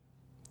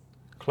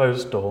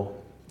Closed door.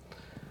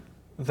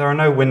 There are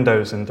no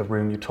windows in the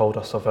room you told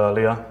us of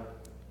earlier,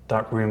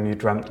 that room you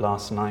dreamt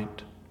last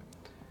night.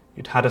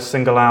 You'd had a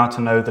single hour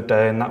to know the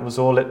day, and that was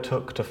all it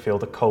took to feel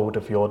the cold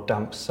of your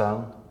damp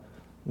cell.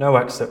 No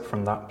exit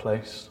from that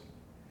place.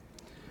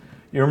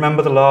 You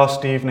remember the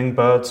last evening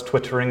birds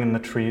twittering in the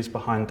trees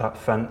behind that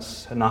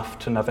fence, enough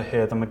to never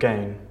hear them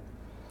again.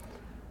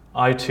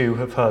 I too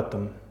have heard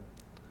them.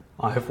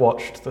 I have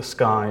watched the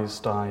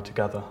skies die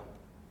together.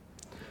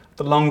 At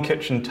the long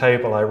kitchen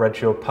table I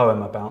read you a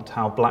poem about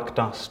how black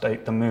dust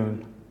ate the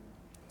moon,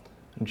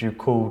 and you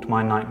called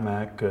my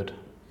nightmare good.